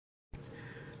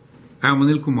I'm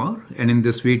Anil Kumar, and in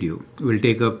this video we'll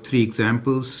take up 3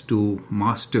 examples to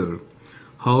master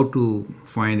how to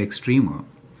find extrema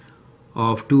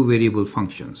of 2 variable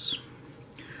functions.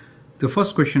 The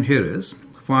first question here is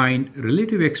find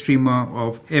relative extrema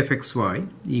of fxy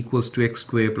equals to x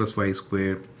squared plus y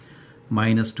squared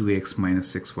minus 2x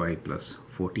minus 6y plus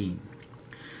 14.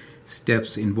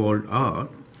 Steps involved are,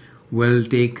 we'll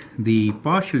take the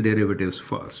partial derivatives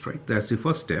first, right? That's the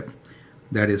first step.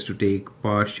 That is to take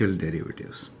partial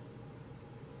derivatives.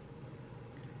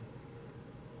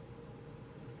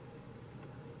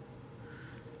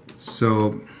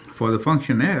 So for the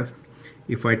function f,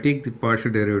 if I take the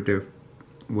partial derivative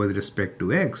with respect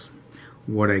to x,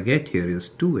 what I get here is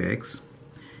 2x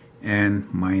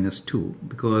and minus 2,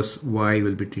 because y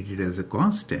will be treated as a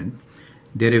constant.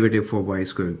 Derivative for y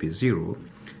squared will be 0.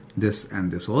 This and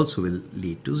this also will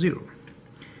lead to 0.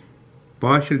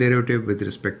 Partial derivative with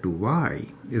respect to y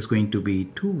is going to be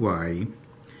 2y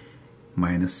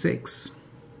minus 6.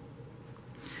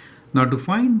 Now to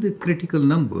find the critical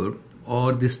number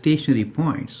or the stationary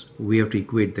points, we have to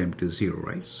equate them to 0,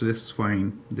 right? So let's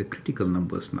find the critical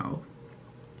numbers now.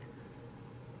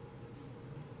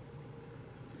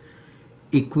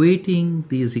 Equating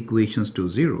these equations to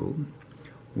 0,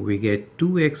 we get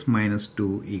 2x minus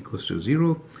 2 equals to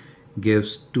 0,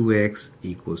 gives 2x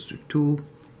equals to 2,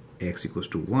 x equals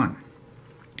to 1.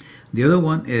 The other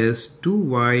one is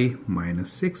 2y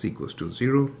minus 6 equals to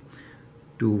 0,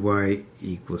 2y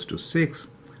equals to 6,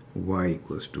 y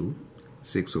equals to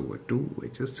 6 over 2,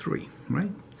 which is 3, right?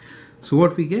 So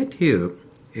what we get here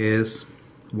is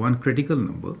one critical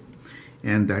number,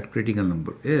 and that critical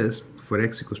number is, for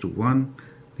x equals to 1,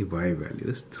 the y value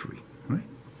is 3, right?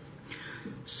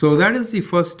 So that is the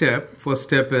first step. First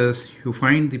step is you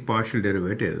find the partial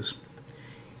derivatives,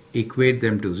 equate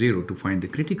them to 0 to find the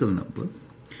critical number.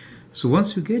 So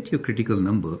once you get your critical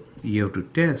number, you have to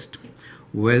test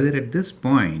whether at this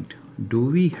point do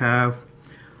we have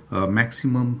a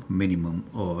maximum, minimum,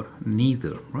 or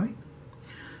neither, right?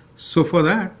 So for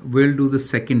that, we'll do the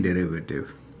second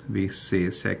derivative. We say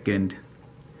second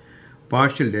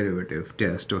partial derivative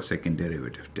test or second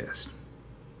derivative test.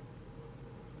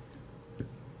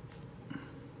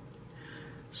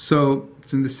 So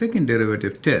in the second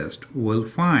derivative test, we'll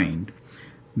find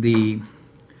the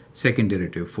second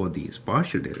derivative for these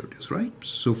partial derivatives, right?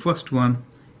 So first one,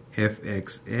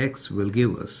 fxx will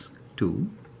give us 2.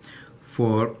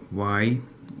 For y,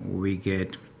 we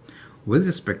get, with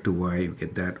respect to y, we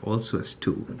get that also as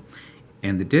 2.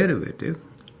 And the derivative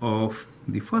of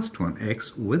the first one,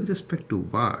 x, with respect to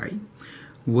y,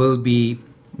 will be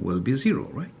 0,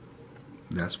 right?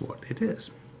 That's what it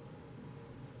is.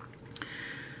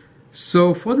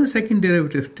 So for the second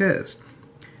derivative test,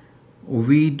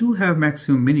 we do have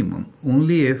maximum minimum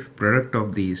only if product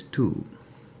of these two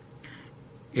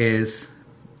is,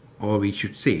 or we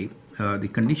should say the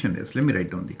condition is, let me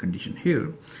write down the condition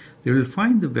here. They will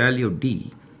find the value of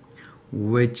d,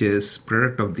 which is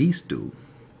product of these two,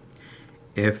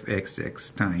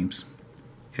 fxx times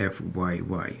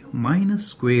fyy minus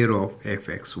square of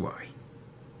fxy.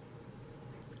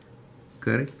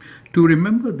 Correct? To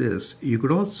remember this, you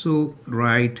could also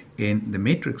write in the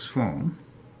matrix form.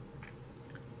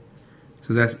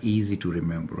 So that's easy to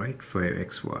remember, right?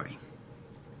 5xy,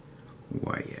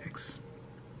 yx.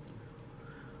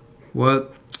 Well,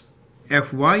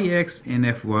 fyx and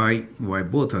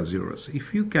fyy both are zeros.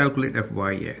 If you calculate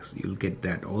fyx, you'll get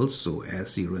that also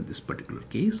as 0 in this particular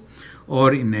case,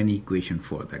 or in any equation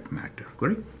for that matter,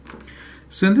 correct?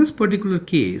 So in this particular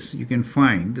case, you can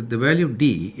find that the value of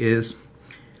d is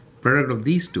product of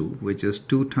these two, which is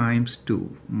 2 times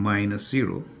 2 minus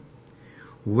 0,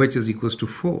 which is equals to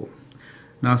 4.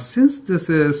 Now since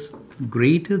this is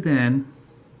greater than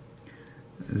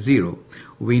 0,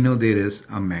 we know there is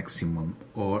a maximum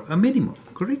or a minimum,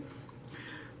 correct?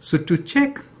 So to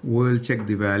check, we'll check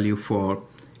the value for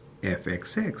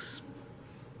fxx.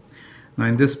 Now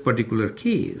in this particular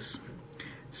case,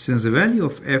 since the value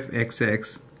of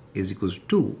fxx is equals to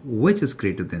 2, which is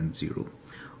greater than 0,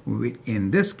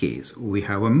 in this case, we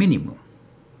have a minimum,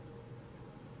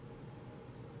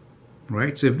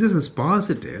 right? So if this is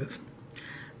positive,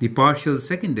 the partial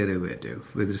second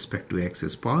derivative with respect to x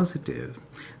is positive,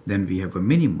 then we have a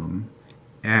minimum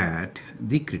at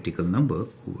the critical number,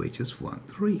 which is 1,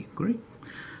 3, correct?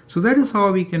 So that is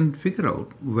how we can figure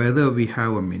out whether we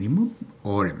have a minimum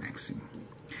or a maximum.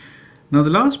 Now the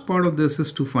last part of this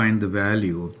is to find the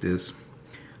value of this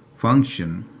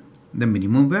function, the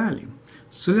minimum value.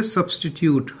 So let's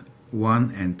substitute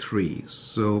 1 and 3.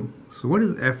 So what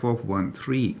is f of 1,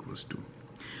 3 equals to?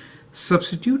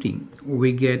 Substituting,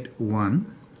 we get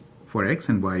 1 for x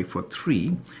and y for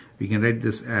 3, we can write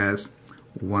this as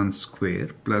 1 square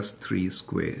plus 3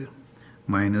 square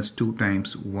minus 2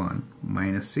 times 1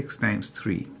 minus 6 times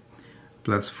 3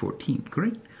 plus 14,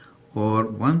 correct? Or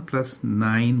 1 plus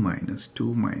 9 minus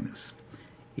 2 minus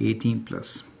 18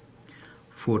 plus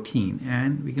 14,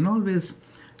 and we can always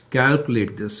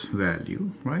calculate this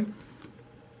value, right?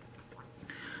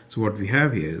 So what we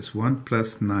have here is 1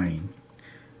 plus 9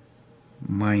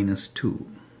 minus 2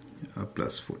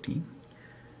 plus 14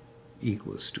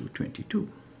 equals to 22.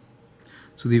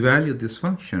 So the value of this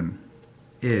function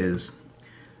is,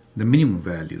 the minimum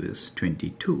value is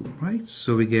 22, right?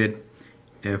 So we get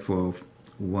f of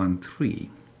 1, 3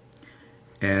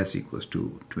 as equals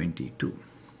to 22.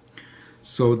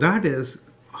 So that is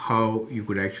how you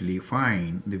could actually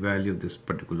find the value of this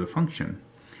particular function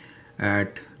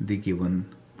at the given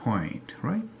point,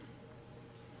 right?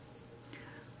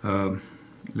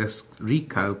 Let's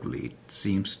recalculate.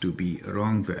 Seems to be a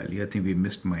wrong value. I think we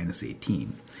missed minus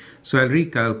 18. So I'll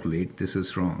recalculate. This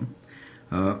is wrong.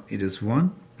 It is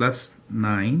 1 plus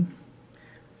 9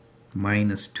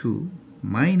 minus 2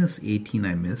 minus 18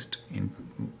 I missed in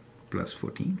plus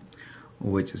 14,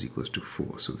 which is equals to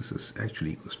 4. So this is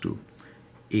actually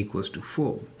equals to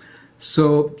 4.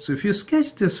 So if you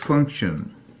sketch this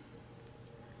function,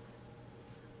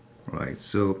 right,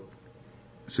 so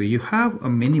you have a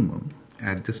minimum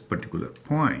at this particular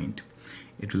point.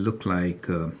 It will look like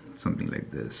something like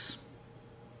this,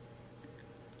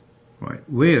 right,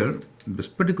 where this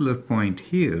particular point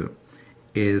here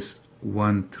is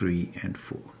 1, 3, and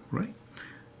 4, right?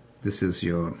 This is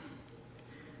your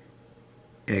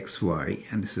xy,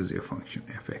 and this is your function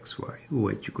fxy,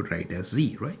 which you could write as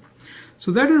z, right?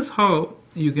 So that is how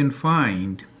you can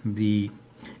find the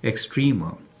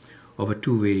extrema of a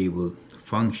two-variable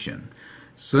function.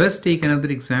 So let's take another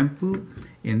example.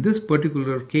 In this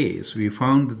particular case, we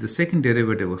found that the second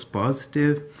derivative was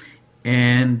positive,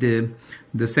 and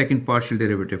the second partial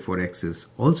derivative for x is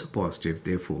also positive.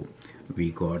 Therefore,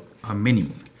 we got a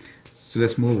minimum. So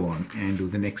let's move on and do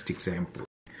the next example.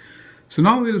 So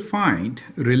now we'll find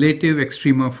relative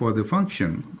extrema for the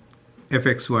function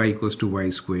fxy equals to y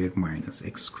squared minus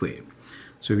x squared.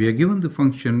 So we are given the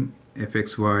function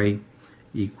fxy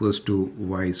equals to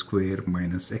y squared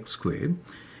minus x squared.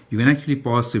 You can actually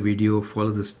pause the video,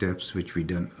 follow the steps which we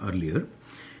done earlier,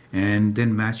 and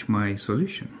then match my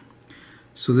solution.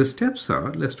 So the steps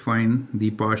are, let's find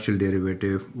the partial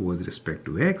derivative with respect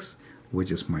to x,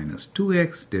 which is minus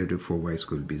 2x. Derivative for y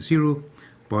squared will be 0.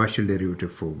 Partial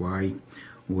derivative for y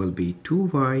will be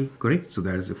 2y, correct? So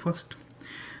that is the first.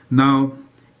 Now,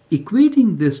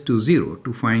 equating this to 0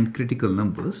 to find critical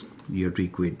numbers, you have to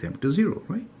equate them to 0,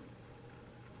 right?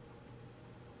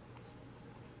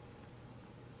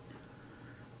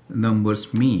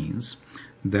 Numbers means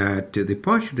that the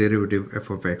partial derivative f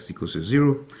of x equals to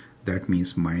 0. That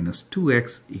means minus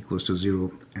 2x equals to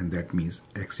 0, and that means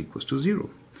x equals to 0.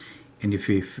 And if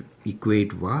we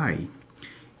equate y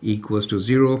equals to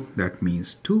 0, that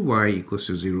means 2y equals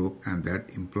to 0, and that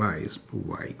implies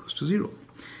y equals to 0.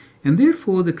 And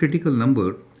therefore, the critical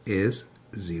number is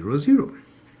 0, 0.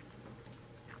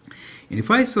 And if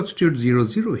I substitute 0,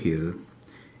 0 here,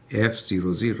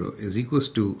 f0, 0 is equals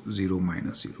to 0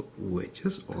 minus 0, which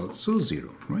is also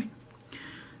 0, right?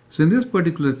 So in this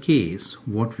particular case,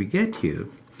 what we get here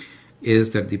is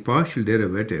that the partial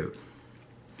derivative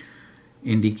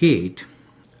indicate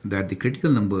that the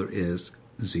critical number is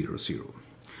 0, 0.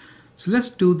 So let's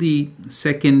do the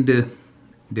second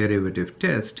derivative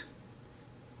test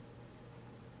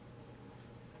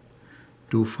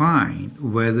to find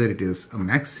whether it is a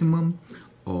maximum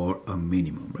or a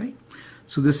minimum, right?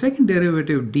 So the second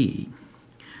derivative d,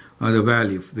 or the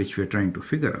value which we're trying to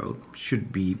figure out,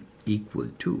 should be equal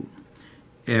to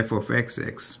f of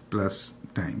xx plus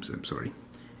times,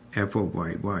 f of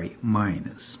yy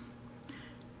minus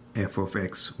f of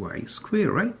xy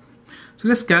square, right? So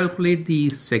let's calculate the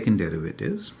second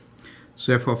derivatives.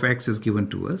 So f of x is given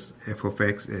to us. F of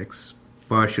xx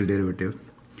partial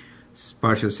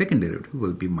second derivative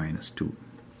will be minus 2.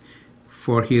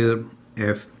 For here,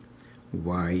 f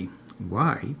y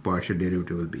partial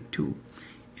derivative will be 2,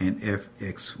 and f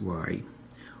x y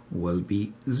will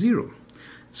be 0.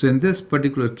 So in this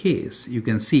particular case, you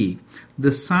can see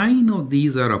the sign of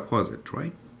these are opposite,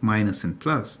 right? Minus and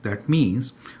plus. That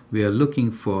means we are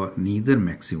looking for neither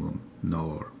maximum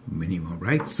nor minimum,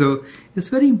 right? So it's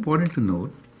very important to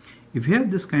note, if you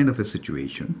have this kind of a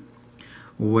situation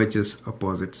which is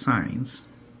opposite signs,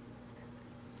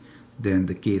 then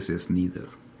the case is neither.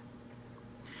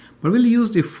 But we'll use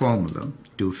the formula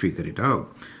to figure it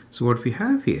out. So what we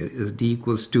have here is d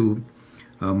equals to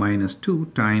minus 2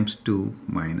 times 2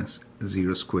 minus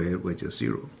 0 square, which is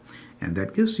 0. And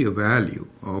that gives you a value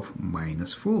of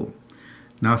minus 4.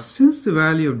 Now, since the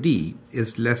value of d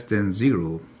is less than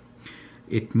 0,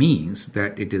 it means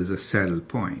that it is a saddle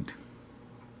point.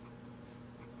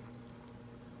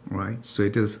 Right? So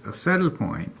it is a saddle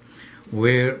point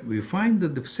where we find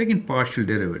that the second partial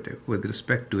derivative with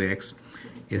respect to x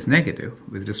is negative,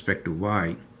 with respect to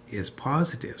y is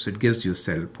positive. So it gives you a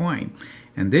saddle point.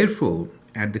 And therefore,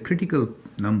 at the critical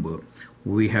number,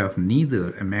 we have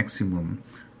neither a maximum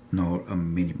nor a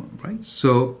minimum, right?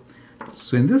 So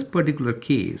in this particular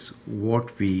case,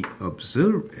 what we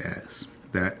observe is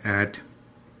that at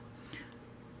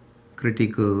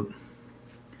critical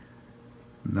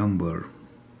number,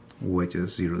 which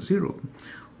is 0, 0,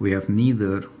 we have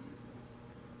neither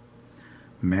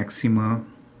maxima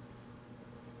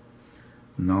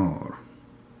nor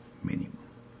minimum.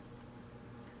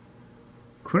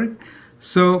 Correct?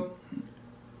 So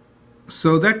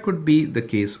that could be the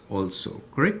case also.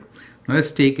 Correct? Now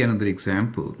let's take another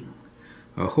example.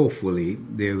 Hopefully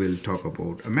they will talk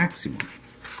about a maximum.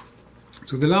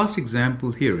 So the last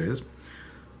example here is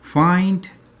find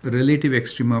relative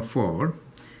extrema for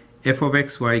f of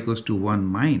x y equals to 1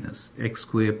 minus x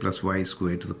squared plus y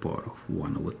squared to the power of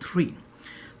 1 over 3.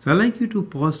 So I'd like you to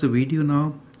pause the video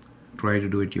now, try to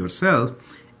do it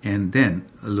yourself, and then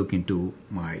look into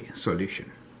my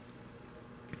solution.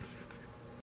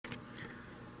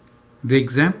 The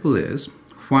example is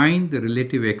find the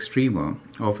relative extrema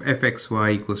of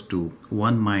fxy equals to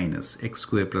 1 minus x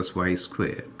squared plus y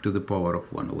squared to the power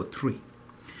of 1 over 3.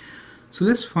 So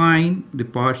let's find the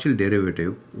partial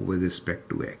derivative with respect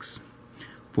to x.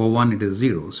 For 1 it is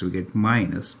 0, so we get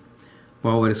minus,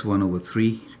 power is 1 over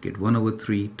 3, get 1 over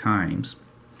 3 times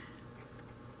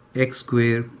x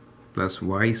squared plus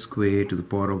y squared to the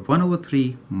power of 1 over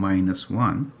 3 minus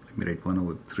 1, let me write 1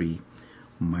 over 3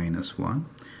 minus 1,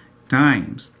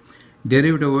 times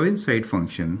derivative of inside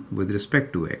function with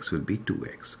respect to x will be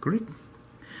 2x, correct?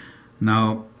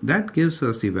 Now that gives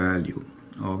us the value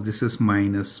of, this is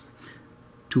minus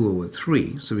 2 over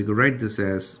 3, so we could write this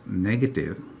as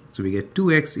negative, so we get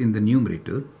 2x in the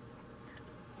numerator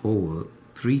over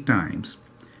 3 times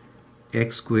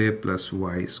x squared plus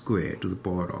y squared to the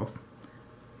power of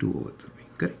 2 over 3,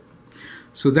 correct?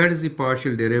 So that is the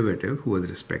partial derivative with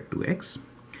respect to x.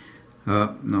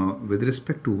 Now with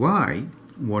respect to y,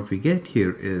 what we get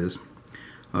here is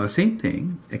same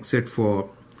thing, except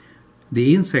for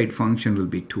the inside function will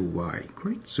be 2y,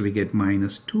 correct? So we get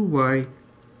minus 2y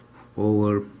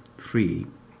over 3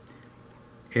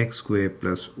 x squared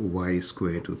plus y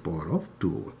squared to the power of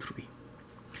 2 over 3.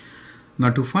 Now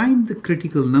to find the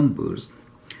critical numbers,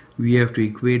 we have to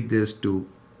equate this to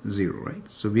 0,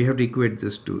 right? So we have to equate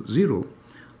this to 0.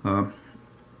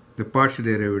 The partial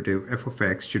derivative f of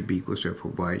x should be equal to f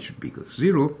of y should be equal to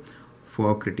 0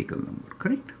 for critical number,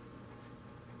 correct?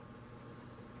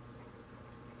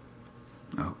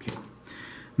 Okay.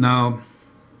 Now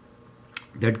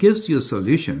that gives you a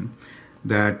solution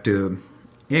that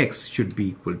x should be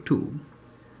equal to,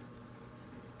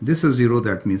 this is 0,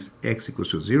 that means x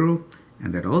equals to 0,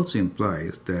 and that also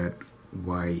implies that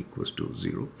y equals to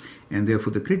 0, and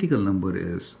therefore the critical number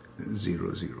is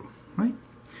 0, 0, right?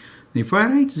 If I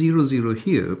write 0, 0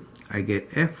 here, I get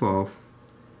f of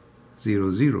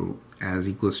 0, 0 as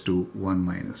equals to 1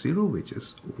 minus 0, which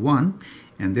is 1,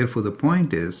 and therefore the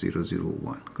point is 0, 0,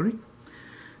 1, correct?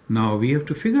 Now we have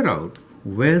to figure out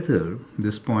whether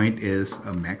this point is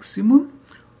a maximum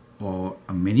or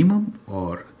a minimum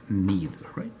or neither,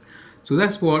 right? So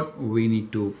that's what we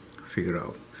need to figure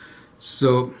out.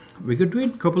 So we could do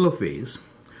it a couple of ways.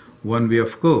 One way,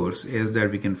 of course, is that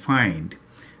we can find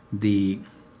the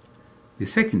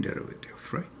second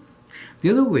derivative, right? The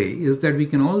other way is that we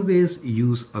can always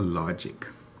use a logic.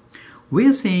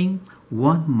 We're saying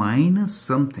 1 minus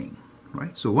something,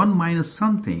 right? So 1 minus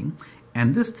something,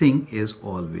 and this thing is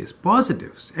always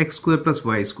positive. X squared plus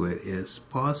y squared is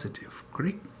positive,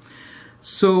 correct?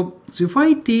 So if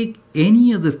I take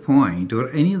any other point or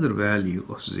any other value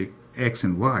of x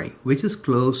and y, which is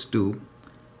close to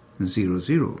 0,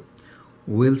 0,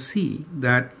 we'll see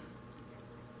that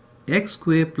x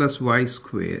squared plus y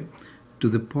squared to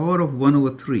the power of 1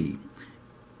 over 3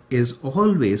 is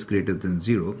always greater than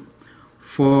 0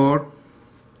 for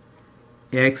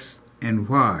x and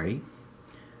y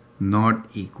not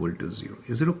equal to 0.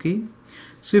 Is it okay?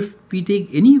 So if we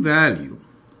take any value,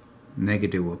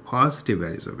 negative or positive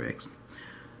values of x,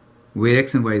 where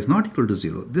x and y is not equal to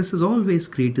 0, this is always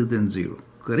greater than 0,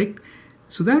 correct?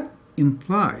 So that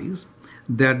implies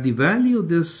that the value of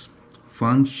this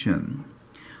function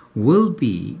will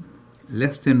be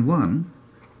less than 1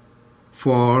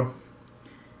 for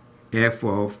f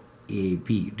of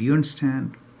AB. Do you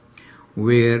understand?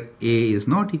 Where A is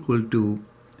not equal to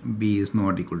B is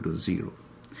not equal to 0.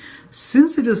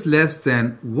 Since it is less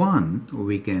than 1,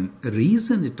 we can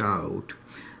reason it out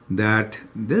that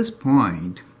this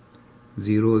point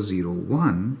 0, 0,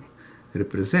 1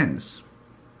 represents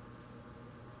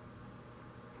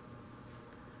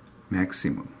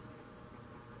maximum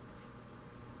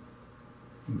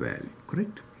value,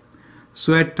 correct?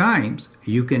 So at times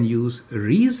you can use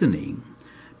reasoning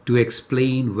to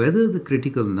explain whether the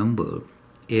critical number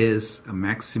is a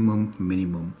maximum,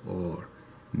 minimum, or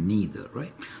neither,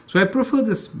 right? So I prefer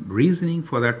this reasoning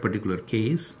for that particular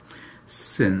case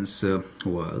since,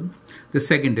 well, the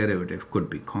second derivative could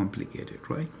be complicated,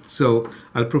 right? So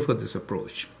I'll prefer this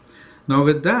approach. Now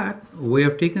with that, we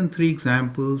have taken 3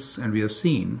 examples and we have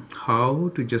seen how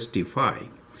to justify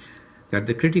that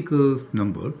the critical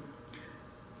number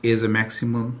is a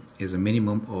maximum, is a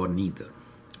minimum, or neither.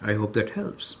 I hope that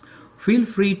helps. Feel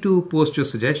free to post your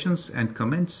suggestions and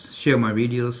comments, share my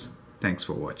videos. Thanks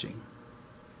for watching.